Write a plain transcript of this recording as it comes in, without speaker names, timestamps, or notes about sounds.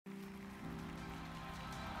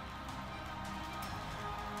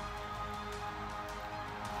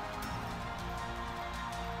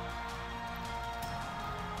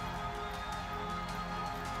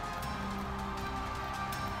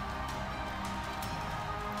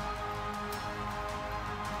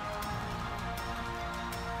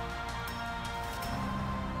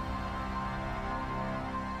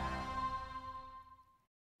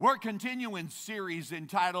We're continuing series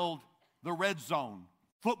entitled The Red Zone.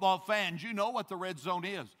 Football fans, you know what the red zone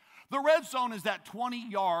is. The red zone is that 20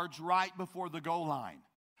 yards right before the goal line.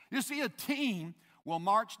 You see, a team will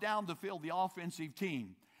march down the field, the offensive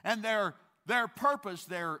team, and their purpose,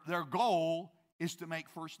 their goal is to make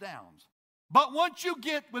first downs. But once you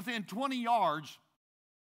get within 20 yards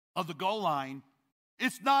of the goal line,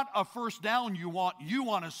 it's not a first down you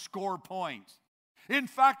want to score points. In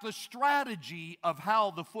fact, the strategy of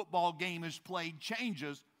how the football game is played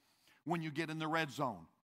changes when you get in the red zone.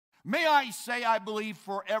 May I say, I believe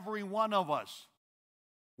for every one of us,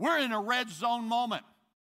 we're in a red zone moment.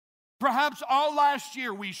 Perhaps all last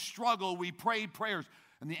year we struggled, we prayed prayers,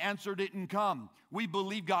 and the answer didn't come. We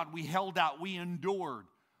believed God, we held out, we endured,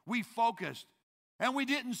 we focused, and we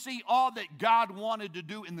didn't see all that God wanted to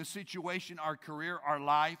do in the situation, our career, our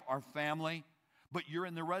life, our family. But you're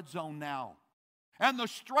in the red zone now. And the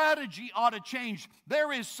strategy ought to change.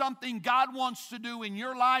 There is something God wants to do in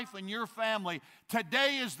your life and your family.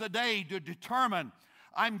 Today is the day to determine,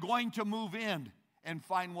 I'm going to move in and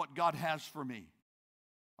find what God has for me.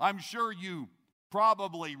 I'm sure you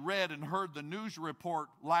probably read and heard the news report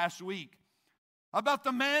last week about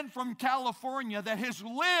the man from California that has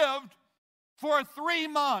lived for 3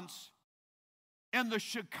 months in the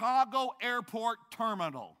Chicago airport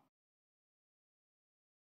terminal.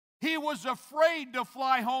 He was afraid to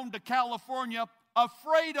fly home to California,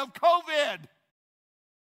 afraid of COVID.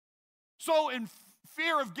 So in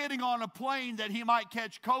fear of getting on a plane that he might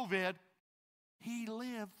catch COVID, he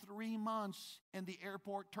lived 3 months in the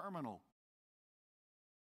airport terminal.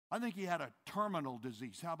 I think he had a terminal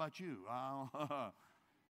disease. How about you?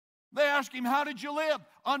 They asked him, how did you live?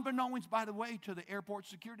 Unbeknownst, by the way, to the airport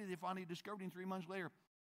security, they finally discovered him 3 months later.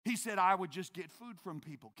 He said, I would just get food from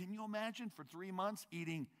people. Can you imagine for 3 months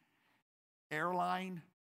eating airline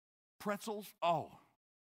pretzels? Oh,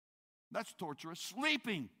 that's torturous.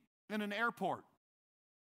 Sleeping in an airport.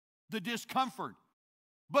 The discomfort.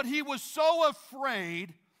 But he was so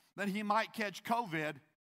afraid that he might catch COVID,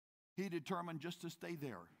 he determined just to stay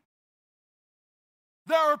there.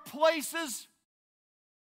 There are places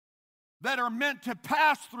that are meant to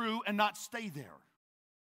pass through and not stay there.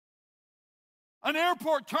 An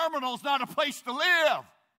airport terminal is not a place to live.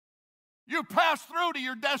 You pass through to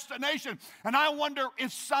your destination. And I wonder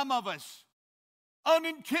if some of us,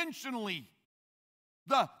 unintentionally,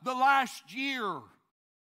 the last year,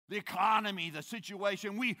 the economy, the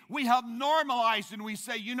situation, we have normalized and we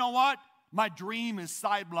say, you know what? My dream is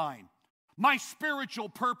sidelined. My spiritual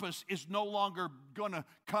purpose is no longer going to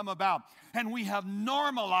come about. And we have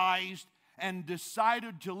normalized and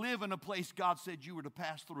decided to live in a place God said you were to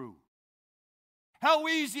pass through. How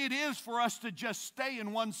easy it is for us to just stay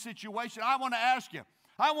in one situation. I want to ask you,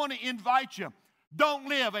 I want to invite you, don't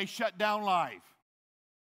live a shut down life.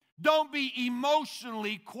 Don't be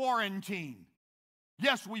emotionally quarantined.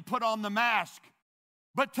 Yes, we put on the mask,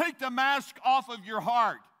 but take the mask off of your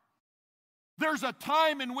heart. There's a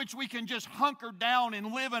time in which we can just hunker down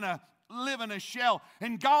and live in a shell.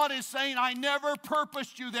 And God is saying, I never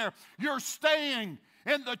purposed you there. You're staying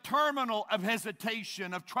in the terminal of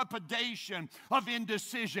hesitation, of trepidation, of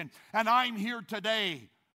indecision. And I'm here today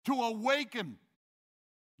to awaken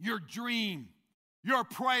your dream, your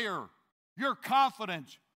prayer, your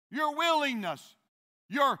confidence, your willingness,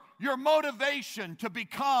 your motivation to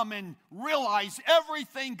become and realize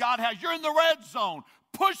everything God has. You're in the red zone.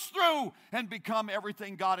 Push through and become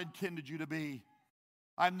everything God intended you to be.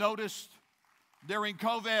 I've noticed during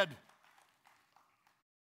COVID,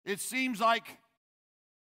 it seems like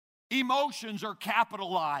emotions are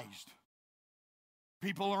capitalized.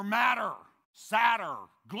 People are madder, sadder,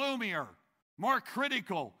 gloomier, more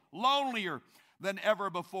critical, lonelier than ever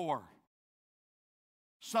before.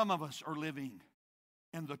 Some of us are living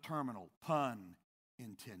in the terminal, pun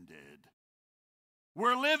intended.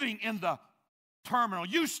 We're living in the terminal.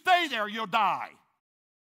 You stay there, you'll die.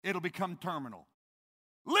 It'll become terminal.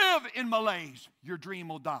 Live in malaise, your dream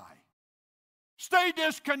will die. Stay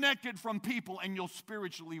disconnected from people and you'll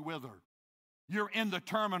spiritually wither. You're in the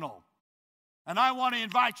terminal. And I want to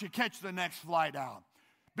invite you to catch the next flight out.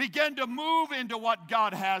 Begin to move into what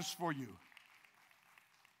God has for you.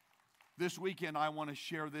 This weekend, I want to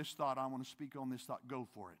share this thought. I want to speak on this thought. Go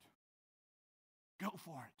for it. Go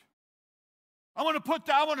for it. I want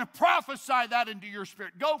to prophesy that into your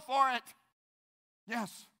spirit. Go for it.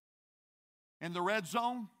 Yes. In the red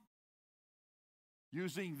zone,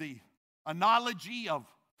 using the analogy of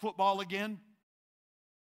football again,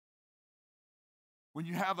 when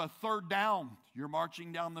you have a third down, you're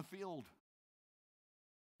marching down the field.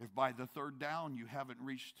 If by the third down you haven't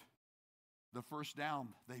reached the first down,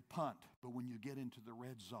 they punt. But when you get into the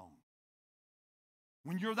red zone,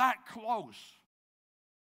 when you're that close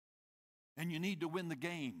and you need to win the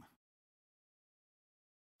game,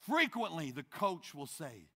 frequently the coach will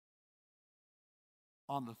say,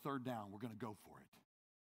 on the third down, we're going to go for it.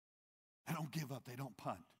 They don't give up. They don't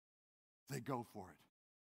punt. They go for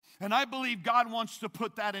it. And I believe God wants to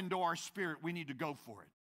put that into our spirit. We need to go for it.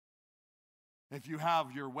 If you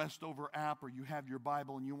have your Westover app or you have your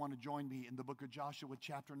Bible and you want to join me in the book of Joshua,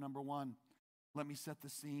 chapter number 1, let me set the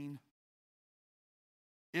scene.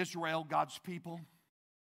 Israel, God's people,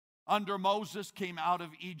 under Moses came out of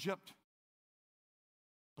Egypt,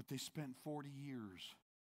 but they spent 40 years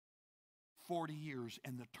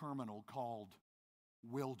in the terminal called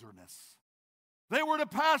wilderness. They were to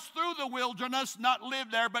pass through the wilderness, not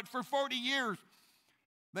live there, but for 40 years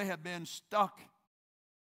they had been stuck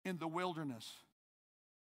in the wilderness.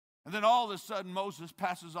 And then all of a sudden Moses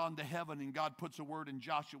passes on to heaven and God puts a word in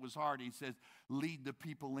Joshua's heart. He says, lead the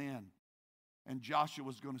people in. And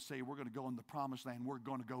Joshua's going to say, we're going to go in the promised land. We're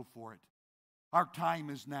going to go for it. Our time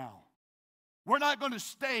is now. We're not going to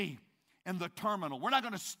stay in the terminal. We're not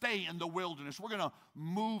going to stay in the wilderness. We're going to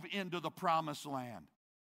move into the promised land.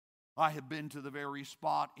 I have been to the very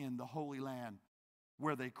spot in the Holy Land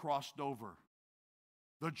where they crossed over.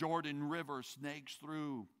 The Jordan River snakes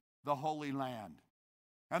through the Holy Land.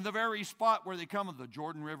 And the very spot where they come, the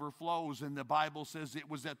Jordan River flows, and the Bible says it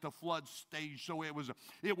was at the flood stage, so it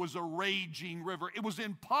was a raging river. It was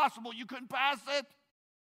impossible. You couldn't pass it.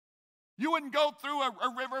 You wouldn't go through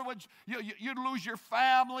a river which you'd lose your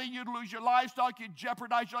family, you'd lose your livestock, you'd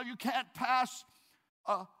jeopardize your life. You can't pass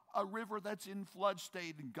a river that's in flood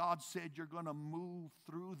state. And God said, you're going to move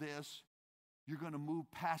through this. You're going to move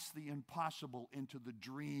past the impossible into the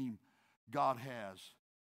dream God has.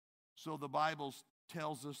 So the Bible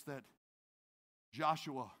tells us that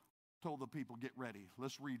Joshua told the people, get ready.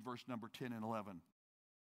 Let's read verse number 10 and 11.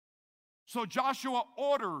 So Joshua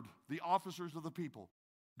ordered the officers of the people,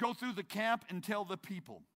 go through the camp and tell the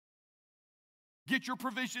people, get your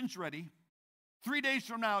provisions ready. 3 days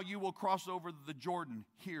from now, you will cross over the Jordan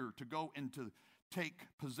here to go and to take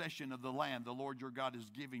possession of the land the Lord your God is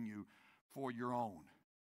giving you for your own.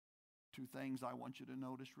 2 things I want you to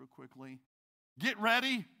notice real quickly. Get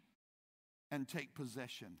ready and take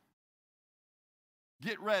possession.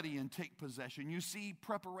 Get ready and take possession. You see,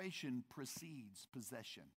 preparation precedes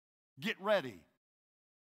possession. Get ready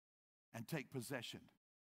and take possession.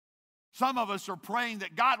 Some of us are praying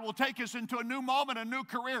that God will take us into a new moment, a new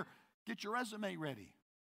career. Get your resume ready.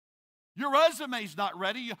 Your resume's not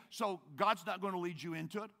ready, so God's not going to lead you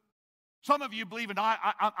into it. Some of you believe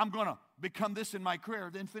I'm going to become this in my career,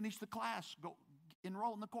 then finish the class, go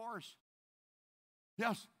enroll in the course.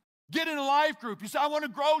 Yes, get in a life group. You say, I want to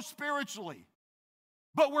grow spiritually.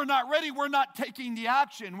 But we're not ready. We're not taking the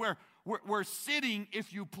action. We're sitting,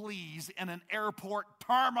 if you please, in an airport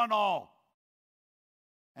terminal.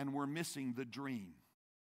 And we're missing the dream.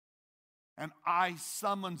 And I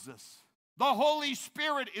summons us. The Holy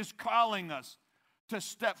Spirit is calling us to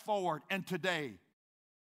step forward and today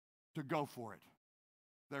to go for it.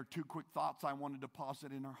 There are 2 quick thoughts I want to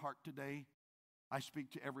deposit in our heart today. I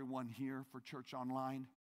speak to everyone here for Church Online.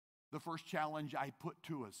 The first challenge I put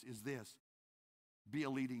to us is this: be a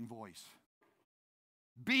leading voice.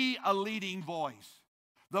 Be a leading voice.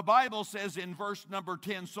 The Bible says in verse number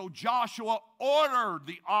 10, so Joshua ordered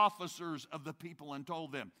the officers of the people and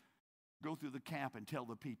told them, go through the camp and tell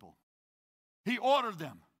the people. He ordered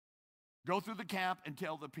them, go through the camp and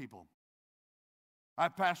tell the people.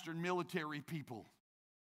 I've pastored military people,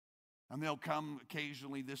 and they'll come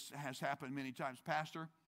occasionally. This has happened many times. Pastor,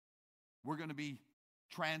 we're going to be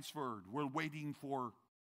transferred. We're waiting for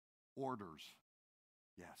orders.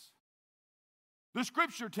 Yes. The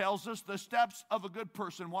scripture tells us the steps of a good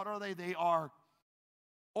person, what are they? They are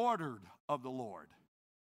ordered of the Lord.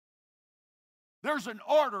 There's an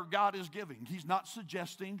order God is giving. He's not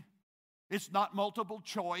suggesting. It's not multiple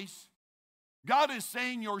choice. God is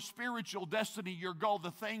saying your spiritual destiny, your goal,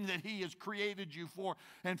 the thing that He has created you for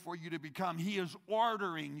and for you to become. He is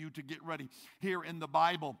ordering you to get ready. Here in the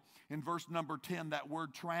Bible, in verse number 10, that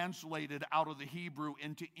word translated out of the Hebrew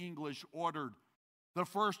into English, ordered. The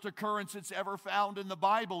first occurrence it's ever found in the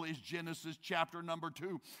Bible is Genesis chapter number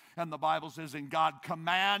 2. And the Bible says, and God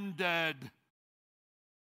commanded.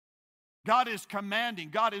 God is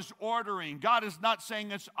commanding. God is ordering. God is not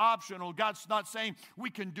saying it's optional. God's not saying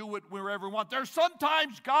we can do it wherever we want. There's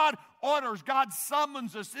sometimes God orders. God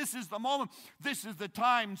summons us. This is the moment. This is the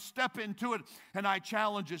time. Step into it. And I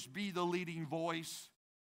challenge us, be the leading voice.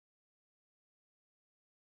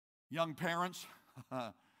 Young parents,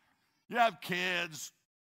 you have kids.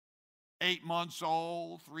 8 months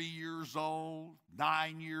old, 3 years old,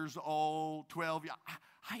 9 years old, 12 years.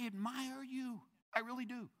 I admire you. I really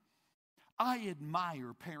do. I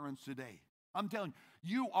admire parents today. I'm telling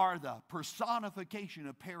you, you are the personification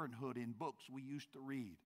of parenthood in books we used to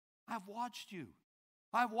read. I've watched you.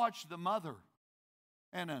 I've watched the mother.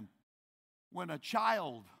 And when a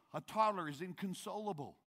child, a toddler, is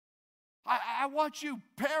inconsolable, I watch you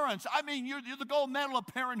parents. I mean, you're the gold medal of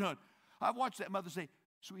parenthood. I've watched that mother say,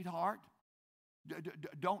 sweetheart,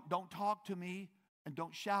 don't talk to me and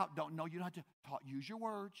don't shout. You don't have to talk. Use your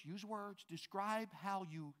words. Use words. Describe how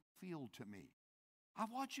you feel to me.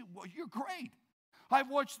 I've watched you. Well, you're great. I've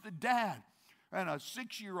watched the dad and a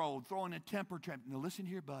 6-year-old throwing a temper tantrum. Now listen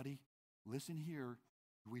here, buddy. Listen here.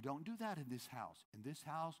 We don't do that in this house. In this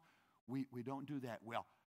house, we don't do that. Well,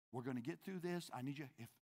 we're going to get through this. I need you.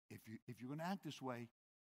 If you're going to act this way,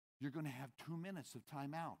 you're going to have 2 minutes of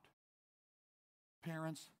time out.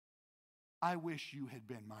 Parents, I wish you had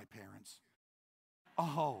been my parents.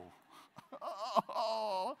 Oh,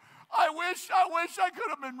 I wish I could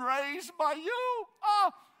have been raised by you.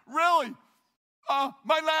 Oh, really?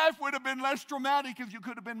 My life would have been less dramatic if you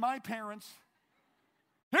could have been my parents.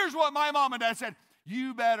 Here's what my mom and dad said.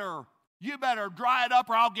 You better dry it up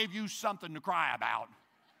or I'll give you something to cry about.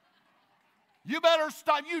 You better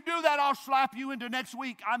stop. You do that, I'll slap you into next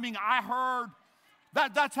week. I mean, I heard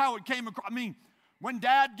that's how it came across. I mean, when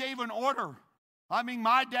Dad gave an order, I mean,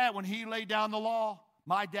 my dad, when he laid down the law,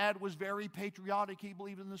 my dad was very patriotic. He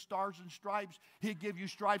believed in the stars and stripes. He'd give you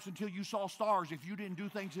stripes until you saw stars if you didn't do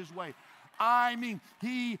things his way. I mean,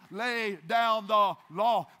 he laid down the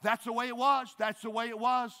law. That's the way it was. That's the way it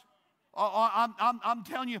was. I'm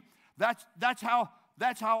telling you, that's how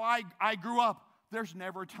I grew up. There's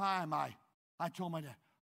never a time I told my dad,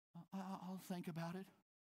 I'll think about it.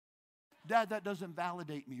 Dad, that doesn't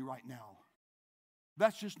validate me right now.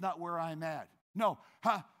 That's just not where I'm at. No,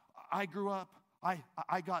 I grew up,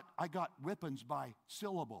 I got whippings by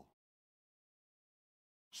syllable.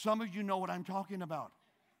 Some of you know what I'm talking about.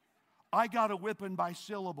 I got a whipping by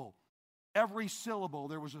syllable. Every syllable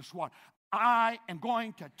there was a swat. I am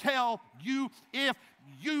going to tell you, if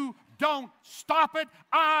you don't stop it,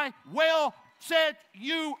 I will set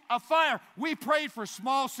you afire. We prayed for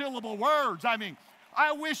small syllable words. I mean,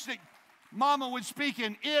 I wish that Mama would speak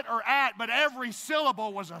in it or at, but every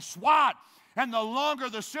syllable was a swat. And the longer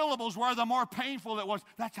the syllables were, the more painful it was.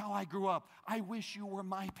 That's how I grew up. I wish you were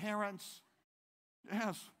my parents.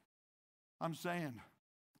 Yes, I'm saying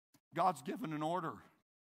God's given an order.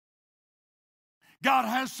 God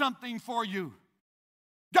has something for you.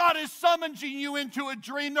 God is summoning you into a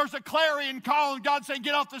dream. There's a clarion call, and God's saying,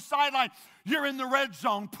 get off the sideline. You're in the red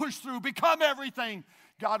zone. Push through. Become everything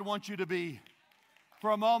God wants you to be.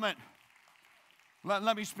 For a moment,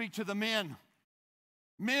 let me speak to the men.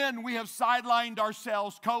 Men, we have sidelined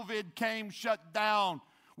ourselves. COVID came, shut down.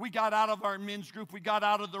 We got out of our men's group. We got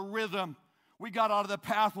out of the rhythm. We got out of the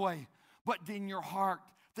pathway. But in your heart,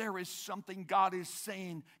 there is something God is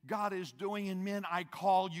saying, God is doing. And men, I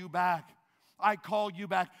call you back. I call you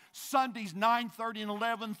back. Sundays, 9:30 and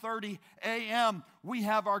 11:30 a.m., we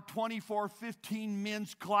have our 24-15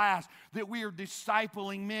 men's class that we are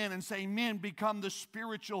discipling men and saying, men, become the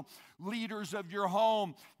spiritual leaders of your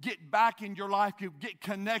home. Get back in your life. Get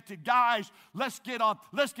connected. Guys, let's get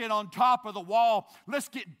on top of the wall. Let's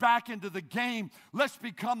get back into the game. Let's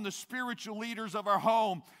become the spiritual leaders of our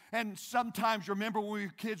home. And sometimes, remember when we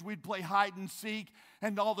were kids, we'd play hide and seek,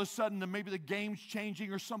 and all of a sudden maybe the game's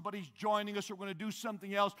changing or somebody's joining us or we're going to do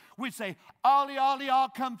something else. We'd say, ollie, ollie, I'll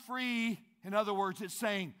come free. In other words, it's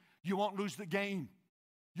saying you won't lose the game.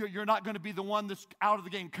 You're not going to be the one that's out of the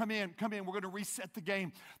game. Come in. We're going to reset the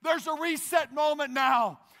game. There's a reset moment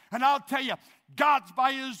now. And I'll tell you, God,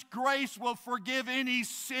 by His grace, will forgive any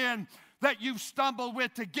sin that you've stumbled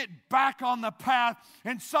with to get back on the path.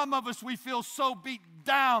 And some of us, we feel so beat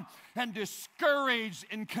down and discouraged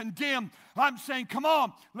and condemned. I'm saying, come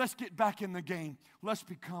on, let's get back in the game. Let's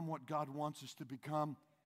become what God wants us to become.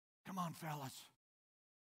 Come on, fellas.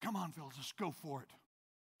 Come on, fellas, let's go for it.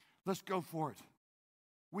 Let's go for it.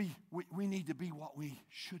 We need to be what we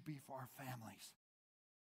should be for our families.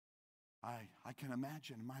 I can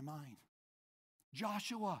imagine in my mind.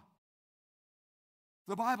 Joshua.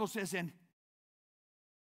 The Bible says,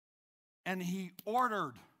 and he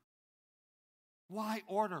ordered. Why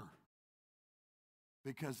order?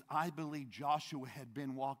 Because I believe Joshua had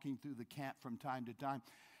been walking through the camp from time to time,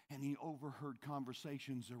 and he overheard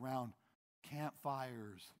conversations around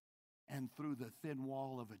campfires and through the thin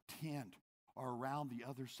wall of a tent or around the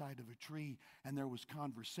other side of a tree. And there was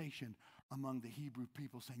conversation among the Hebrew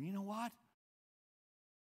people saying, you know what?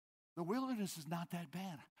 The wilderness is not that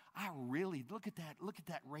bad. look at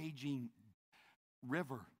that raging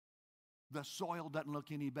river. The soil doesn't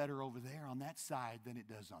look any better over there on that side than it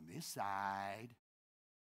does on this side.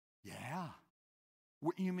 Yeah.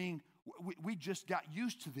 You mean we just got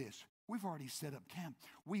used to this? We've already set up camp.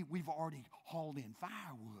 We've already hauled in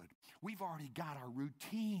firewood. We've already got our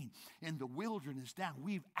routine in the wilderness down.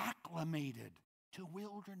 We've acclimated to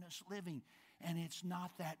wilderness living, and it's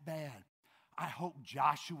not that bad. I hope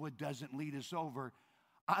Joshua doesn't lead us over.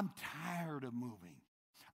 I'm tired of moving.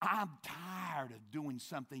 I'm tired of doing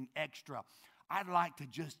something extra. I'd like to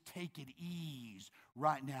just take it easy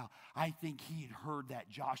right now. I think he had heard that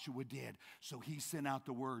Joshua did. So he sent out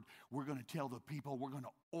the word. We're going to tell the people. We're going to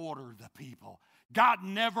order the people. God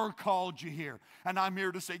never called you here. And I'm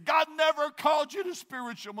here to say, God never called you to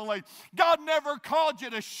spiritual malaise. God never called you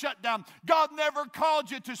to shut down. God never called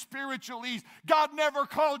you to spiritual ease. God never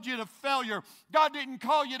called you to failure. God didn't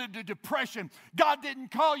call you to depression. God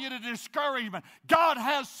didn't call you to discouragement. God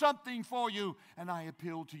has something for you. And I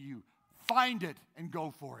appeal to you. Find it and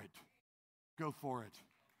go for it. Go for it.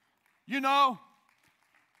 You know,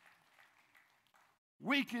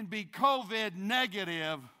 we can be COVID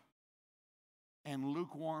negative and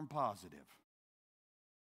lukewarm positive.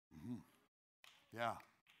 Mm-hmm. Yeah.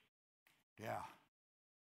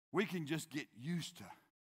 We can just get used to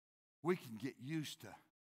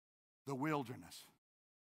the wilderness.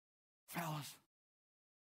 Fellas,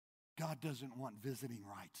 God doesn't want visiting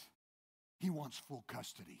rights. He wants full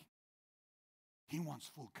custody. He wants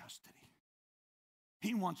full custody.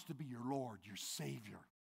 He wants to be your Lord, your Savior.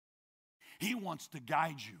 He wants to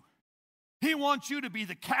guide you. He wants you to be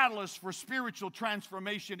the catalyst for spiritual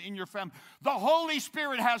transformation in your family. The Holy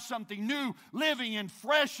Spirit has something new, living and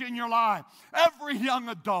fresh in your life. Every young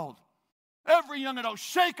adult,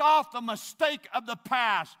 shake off the mistake of the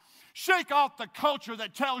past. Shake off the culture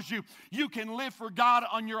that tells you you can live for God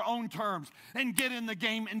on your own terms and get in the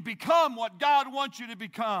game and become what God wants you to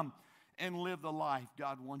become and live the life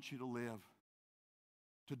God wants you to live.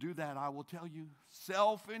 To do that, I will tell you,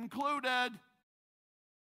 self included,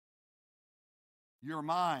 your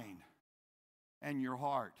mind and your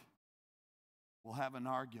heart will have an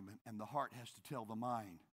argument, and the heart has to tell the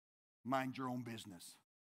mind your own business.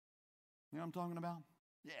 You know what I'm talking about?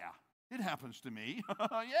 Yeah, it happens to me.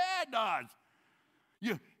 Yeah, it does.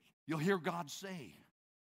 You'll hear God say,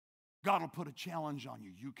 God will put a challenge on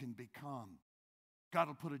you. You can become. God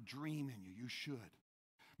will put a dream in you. You should.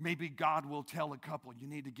 Maybe God will tell a couple, you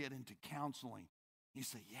need to get into counseling. You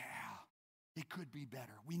say, yeah, it could be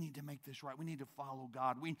better. We need to make this right. We need to follow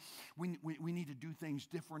God. We need to do things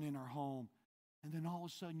different in our home. And then all of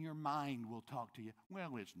a sudden your mind will talk to you.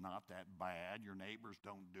 Well, it's not that bad. Your neighbors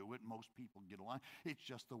don't do it. Most people get along. It's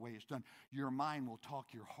just the way it's done. Your mind will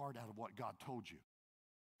talk your heart out of what God told you.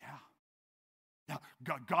 Yeah. Now,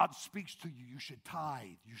 God speaks to you. You should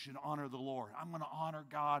tithe. You should honor the Lord. I'm going to honor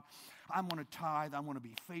God. I'm going to tithe. I'm going to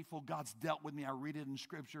be faithful. God's dealt with me. I read it in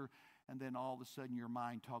Scripture. And then all of a sudden your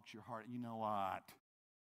mind talks your heart. You know what?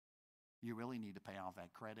 You really need to pay off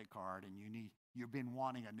that credit card. And you've been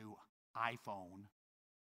wanting a new iPhone.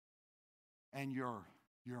 And your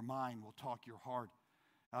mind will talk your heart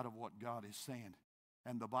out of what God is saying.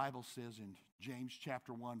 And the Bible says in James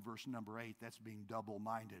chapter 1, verse number 8, that's being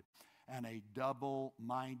double-minded. And a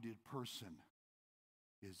double-minded person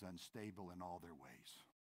is unstable in all their ways.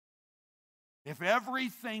 If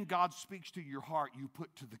everything God speaks to your heart you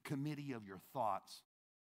put to the committee of your thoughts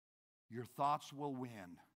will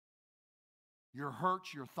win. Your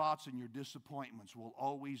hurts, your thoughts, and your disappointments will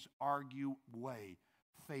always argue away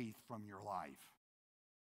faith from your life.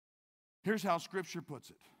 Here's how Scripture puts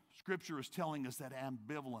it. Scripture is telling us that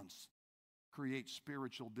ambivalence creates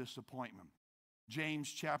spiritual disappointment.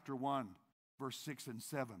 James chapter 1, verse 6 and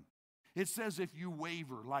 7. It says if you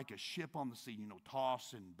waver like a ship on the sea,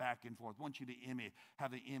 tossing back and forth. I want you to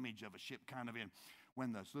have the image of a ship kind of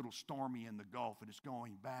when it's a little stormy in the Gulf and it's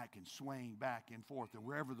going back and swaying back and forth. And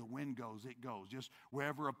wherever the wind goes, it goes. Just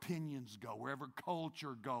wherever opinions go, wherever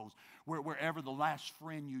culture goes, wherever the last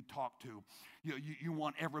friend you talk to, you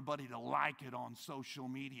want everybody to like it on social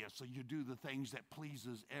media. So you do the things that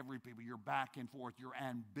pleases every people. You're back and forth. You're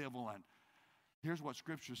ambivalent. Here's what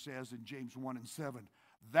Scripture says in James 1 and 7.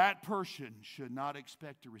 That person should not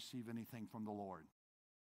expect to receive anything from the Lord.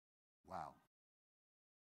 Wow.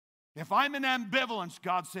 If I'm in ambivalence,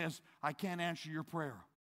 God says, I can't answer your prayer.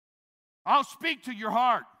 I'll speak to your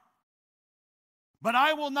heart, but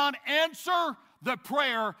I will not answer the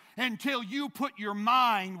prayer until you put your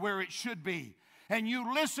mind where it should be. and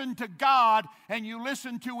you listen to God and you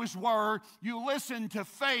listen to His Word, you listen to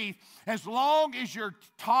faith, as long as you're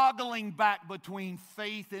toggling back between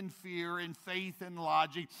faith and fear and faith and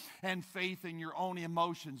logic and faith in your own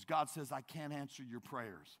emotions, God says, I can't answer your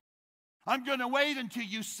prayers. I'm going to wait until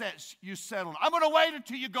you settle. I'm going to wait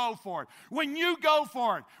until you go for it. When you go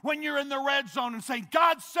for it, when you're in the red zone and say,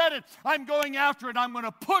 God said it, I'm going after it, I'm going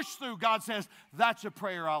to push through, God says, that's a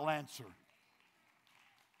prayer I'll answer.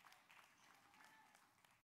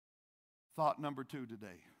 Thought number 2 today,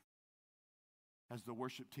 as the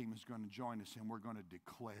worship team is going to join us and we're going to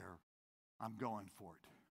declare, I'm going for it.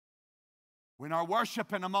 When our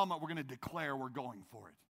worship in a moment, we're going to declare we're going for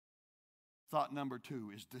it. Thought number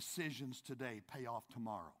 2 is decisions today pay off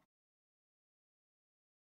tomorrow.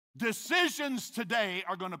 Decisions today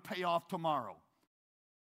are going to pay off tomorrow.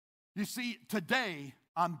 You see, today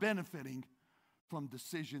I'm benefiting from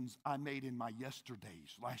decisions I made in my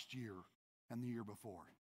yesterdays, last year and the year before.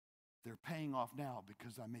 They're paying off now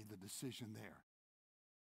because I made the decision there.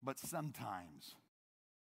 But sometimes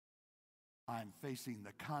I'm facing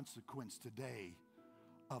the consequence today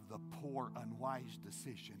of the poor, unwise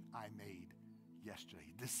decision I made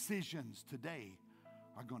yesterday. Decisions today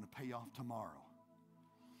are going to pay off tomorrow.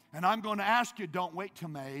 And I'm going to ask you, don't wait till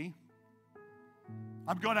May.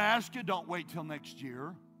 I'm going to ask you, don't wait till next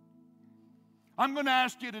year. I'm going to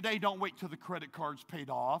ask you today, don't wait till the credit card's paid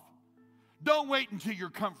off. Don't wait until your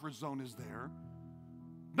comfort zone is there.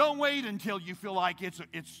 Don't wait until you feel like it's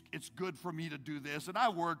good for me to do this and I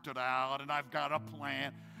worked it out and I've got a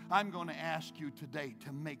plan. I'm going to ask you today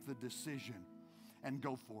to make the decision and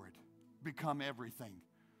go for it. Become everything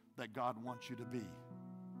that God wants you to be.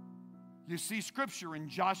 You see, Scripture in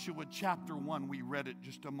Joshua chapter 1, we read it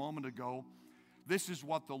just a moment ago. This is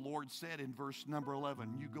what the Lord said in verse number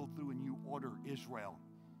 11. You go through and you order Israel.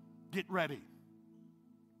 Get ready.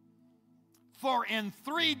 For in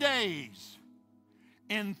 3 days,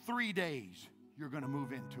 you're going to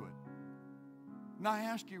move into it. Now I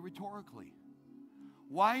ask you rhetorically,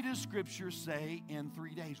 why does Scripture say in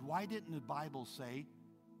 3 days? Why didn't the Bible say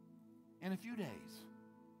in a few days?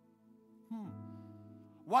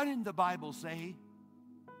 Why didn't the Bible say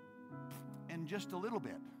in just a little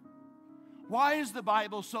bit? Why is the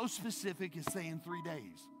Bible so specific as saying 3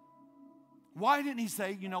 days? Why didn't He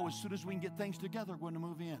say, as soon as we can get things together, we're going to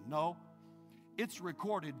move in? No. It's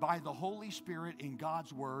recorded by the Holy Spirit in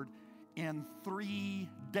God's Word. In 3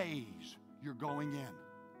 days, you're going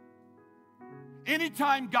in.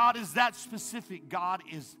 Anytime God is that specific, God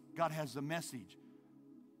has a message.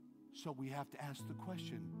 So we have to ask the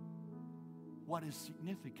question, what is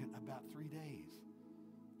significant about 3 days?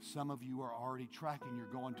 Some of you are already tracking.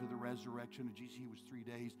 You're going to the resurrection of Jesus. He was 3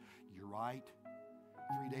 days. You're right.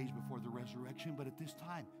 3 days before the resurrection. But at this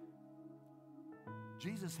time,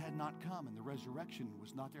 Jesus had not come and the resurrection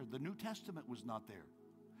was not there. The New Testament was not there.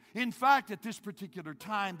 In fact, at this particular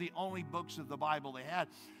time, the only books of the Bible they had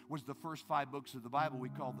was the first 5 books of the Bible we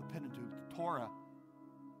call the Pentateuch, the Torah.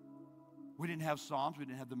 We didn't have Psalms. We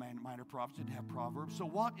didn't have the minor prophets. Didn't have Proverbs. So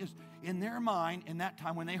what is in their mind in that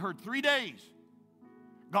time when they heard 3 days?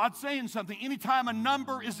 God's saying something. Anytime a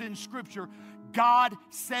number is in Scripture, God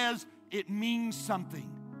says it means something.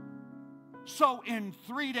 So in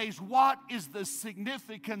 3 days, what is the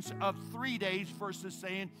significance of 3 days versus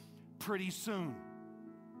saying pretty soon?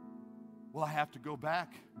 Well, I have to go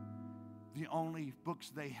back. The only books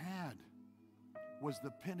they had was the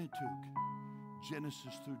Pentateuch,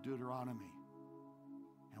 Genesis through Deuteronomy.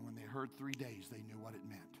 And when they heard 3 days, they knew what it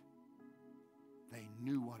meant. They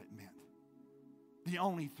knew what it meant. The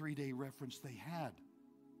only 3-day reference they had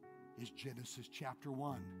is Genesis chapter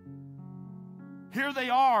 1. Here they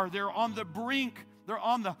are. They're on the brink. They're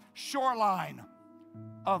on the shoreline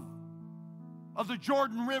of the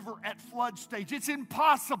Jordan River at flood stage. It's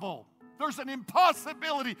impossible. There's an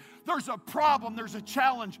impossibility. There's a problem. There's a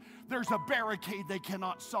challenge. There's a barricade they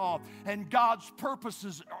cannot solve. And God's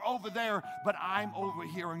purposes are over there, but I'm over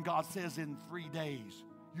here. And God says in 3 days,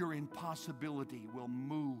 your impossibility will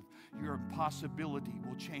move. Your impossibility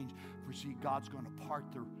will change. For see, God's going to part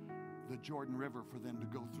the Jordan River for them to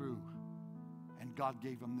go through. And God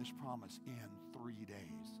gave them this promise in 3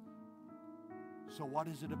 days. So what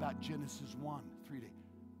is it about Genesis 1, 3 days?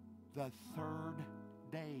 The third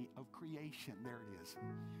day of creation. There it is.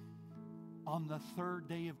 On the third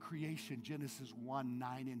day of creation, Genesis 1,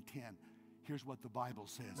 9 and 10. Here's what the Bible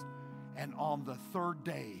says. And on the third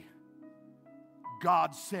day,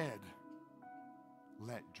 God said,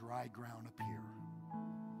 let dry ground appear.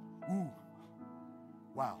 Ooh.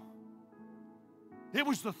 Wow. It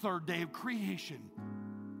was the third day of creation.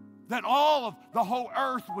 That all of the whole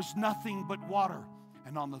earth was nothing but water.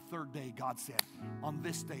 And on the third day, God said, on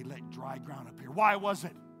this day, let dry ground appear. Why was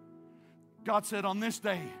it? God said, on this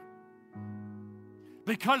day,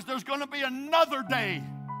 because there's going to be another day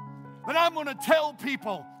that I'm going to tell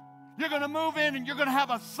people, you're going to move in and you're going to have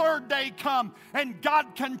a third day come, and God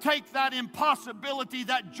can take that impossibility,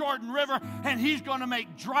 that Jordan River, and He's going to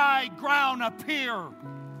make dry ground appear.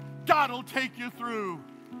 God will take you through.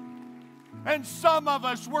 And some of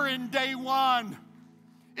us, we're in day one.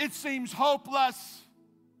 It seems hopeless.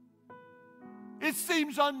 It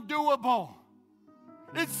seems undoable.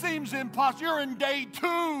 It seems impossible. You're in day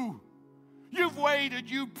two. You've waited,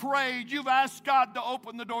 you've prayed, you've asked God to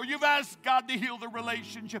open the door, you've asked God to heal the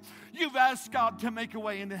relationship, you've asked God to make a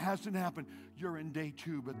way, and it hasn't happened. You're in day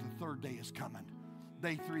two, but the third day is coming.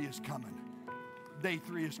 Day three is coming. Day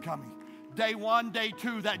three is coming. Day one, day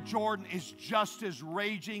two, that Jordan is just as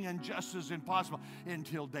raging and just as impossible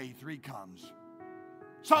until day three comes.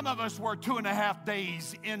 Some of us were 2.5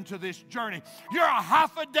 days into this journey. You're a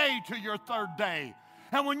half a day to your third day.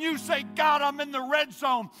 And when you say, God, I'm in the red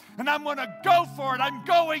zone and I'm going to go for it, I'm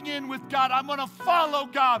going in with God, I'm going to follow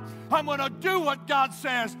God, I'm going to do what God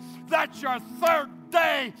says, that's your third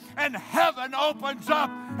day, and heaven opens up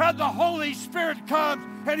and the Holy Spirit comes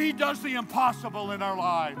and He does the impossible in our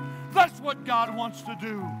life. That's what God wants to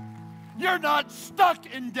do. You're not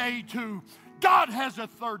stuck in day two. God has a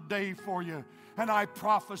third day for you. And I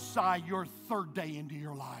prophesy your third day into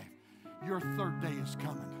your life. Your third day is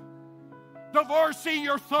coming. Divorcee,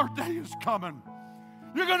 your third day is coming.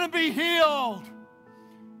 You're going to be healed.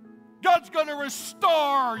 God's going to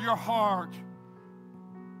restore your heart.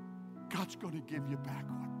 God's going to give you back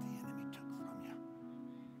what the enemy took from you.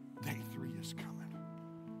 Day three is coming.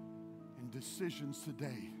 And decisions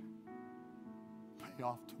today pay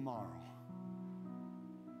off tomorrow.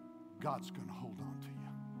 God's going to hold on to you.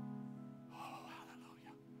 Oh,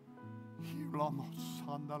 hallelujah.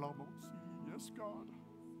 Yes, God.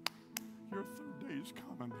 Your third day is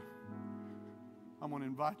coming. I'm going to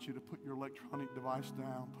invite you to put your electronic device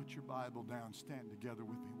down, put your Bible down, stand together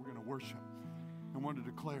with me. We're going to worship. I want to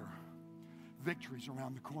declare victories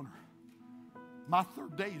around the corner. My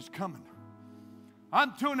third day is coming.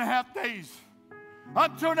 I'm 2.5 days.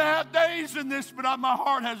 I'm 2.5 days in this, but my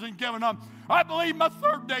heart hasn't given up. I believe my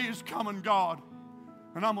third day is coming, God.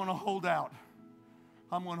 And I'm going to hold out.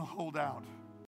 I'm going to hold out.